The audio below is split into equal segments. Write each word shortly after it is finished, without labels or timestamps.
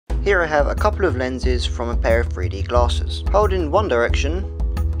Here I have a couple of lenses from a pair of 3D glasses. Hold in one direction,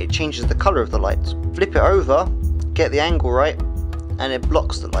 it changes the colour of the light. Flip it over, get the angle right, and it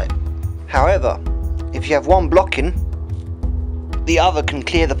blocks the light. However, if you have one blocking, the other can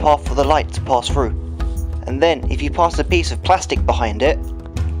clear the path for the light to pass through. And then, if you pass a piece of plastic behind it,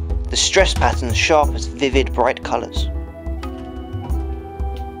 the stress patterns sharp as vivid bright colours.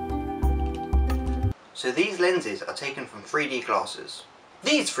 So these lenses are taken from 3D glasses.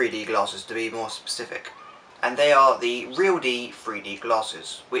 These 3D glasses, to be more specific. And they are the Real D 3D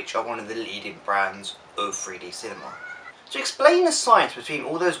glasses, which are one of the leading brands of 3D cinema. To explain the science between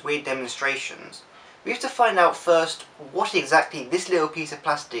all those weird demonstrations, we have to find out first what exactly this little piece of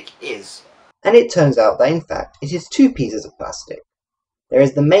plastic is. And it turns out that in fact it is two pieces of plastic. There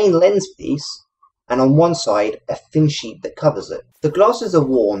is the main lens piece, and on one side a thin sheet that covers it. The glasses are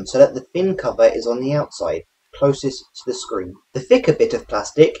worn so that the thin cover is on the outside, closest to the screen. The thicker bit of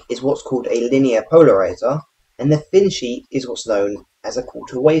plastic is what's called a linear polarizer, and the thin sheet is what's known as a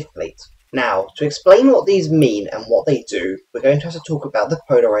quarter-wave plate. Now, to explain what these mean and what they do, we're going to have to talk about the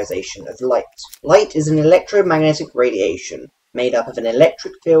polarization of light. Light is an electromagnetic radiation made up of an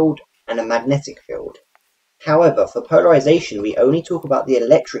electric field and a magnetic field. However, for polarization we only talk about the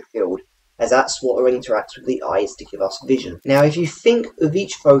electric field, as that's what interacts with the eyes to give us vision. Now, if you think of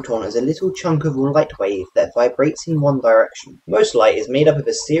each photon as a little chunk of light wave that vibrates in one direction, most light is made up of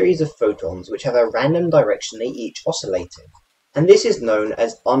a series of photons which have a random direction they each oscillate in, and this is known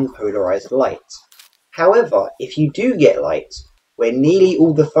as unpolarized light. However, if you do get light where nearly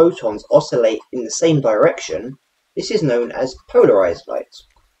all the photons oscillate in the same direction, this is known as polarized light.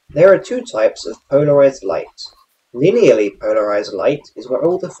 There are two types of polarized light. Linearly polarized light is where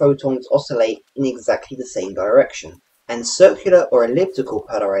all the photons oscillate in exactly the same direction, and circular or elliptical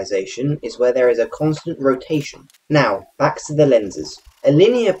polarization is where there is a constant rotation. Now, back to the lenses. A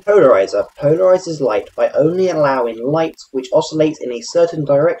linear polarizer polarizes light by only allowing light which oscillates in a certain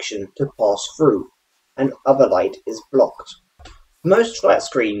direction to pass through, and other light is blocked. Most flat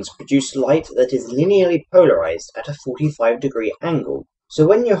screens produce light that is linearly polarized at a 45-degree angle. So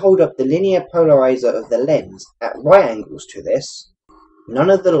when you hold up the linear polarizer of the lens at right angles to this, none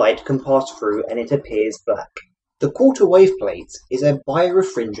of the light can pass through and it appears black. The quarter wave plate is a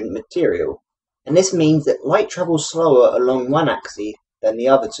birefringent material, and this means that light travels slower along one axis than the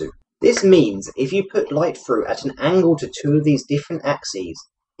other two. This means if you put light through at an angle to two of these different axes,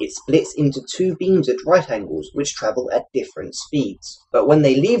 it splits into two beams at right angles which travel at different speeds. But when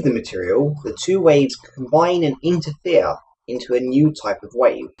they leave the material, the two waves combine and interfere into a new type of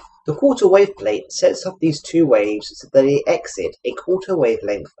wave. The quarter wave plate sets up these two waves so that they exit a quarter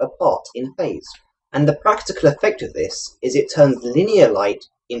wavelength apart in phase. And the practical effect of this is it turns linear light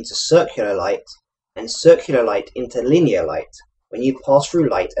into circular light and circular light into linear light when you pass through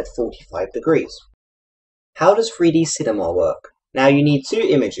light at 45 degrees. How does 3D cinema work? Now you need two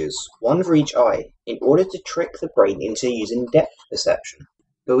images, one for each eye, in order to trick the brain into using depth perception.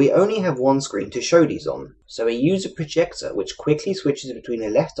 But we only have one screen to show these on, so we use a projector which quickly switches between a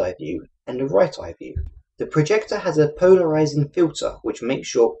left eye view and a right eye view. The projector has a polarizing filter which makes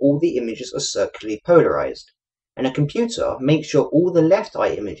sure all the images are circularly polarized, and a computer makes sure all the left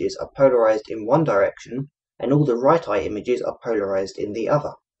eye images are polarized in one direction and all the right eye images are polarized in the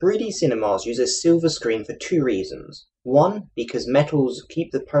other. 3D cinemas use a silver screen for two reasons. One, because metals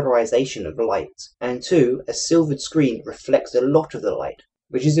keep the polarization of light, and two, a silvered screen reflects a lot of the light,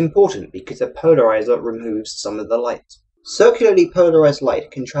 which is important because a polarizer removes some of the light. Circularly polarized light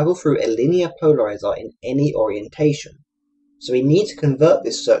can travel through a linear polarizer in any orientation, so we need to convert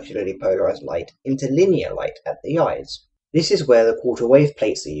this circularly polarized light into linear light at the eyes. This is where the quarter wave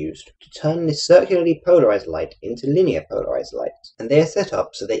plates are used, to turn this circularly polarized light into linear polarized light, and they are set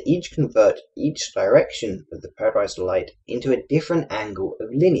up so they each convert each direction of the polarized light into a different angle of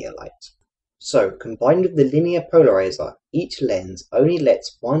linear light. So, combined with the linear polarizer, each lens only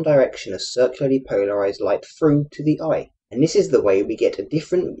lets one direction of circularly polarized light through to the eye, and this is the way we get a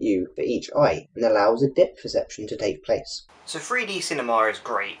different view for each eye and allows a depth perception to take place. So 3D cinema is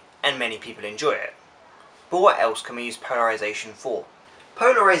great, and many people enjoy it. But what else can we use polarization for?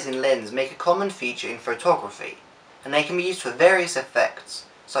 Polarizing lenses make a common feature in photography, and they can be used for various effects,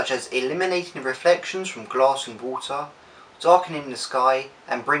 such as eliminating reflections from glass and water, darkening the sky,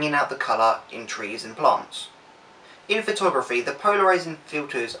 and bringing out the colour in trees and plants. In photography, the polarizing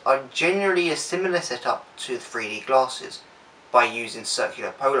filters are generally a similar setup to the 3D glasses by using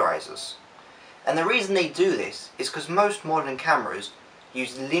circular polarizers. And the reason they do this is because most modern cameras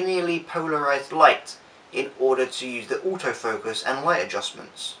use linearly polarized light in order to use the autofocus and light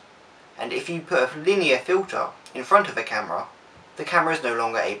adjustments. And if you put a linear filter in front of a camera, the camera is no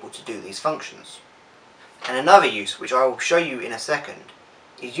longer able to do these functions. And another use, which I will show you in a second,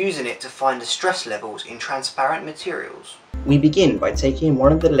 is using it to find the stress levels in transparent materials. We begin by taking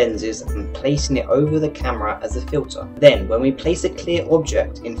one of the lenses and placing it over the camera as a filter. Then, when we place a clear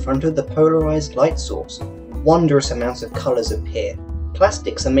object in front of the polarized light source, wondrous amounts of colours appear.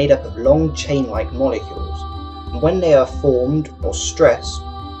 Plastics are made up of long chain-like molecules, and when they are formed or stressed,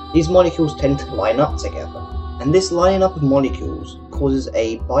 these molecules tend to line up together. And this lining up of molecules causes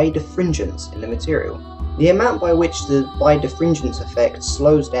a bidifringence in the material. The amount by which the bidifringence effect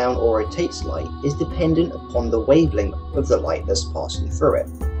slows down or rotates light is dependent upon the wavelength of the light that's passing through it.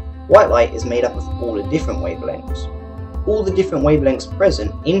 White light is made up of all the different wavelengths. All the different wavelengths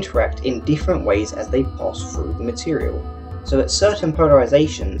present interact in different ways as they pass through the material. So at certain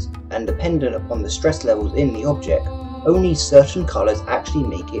polarizations, and dependent upon the stress levels in the object, only certain colours actually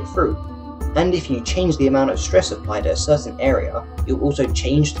make it through. And if you change the amount of stress applied at a certain area, it will also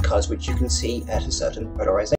change the colours which you can see at a certain polarization.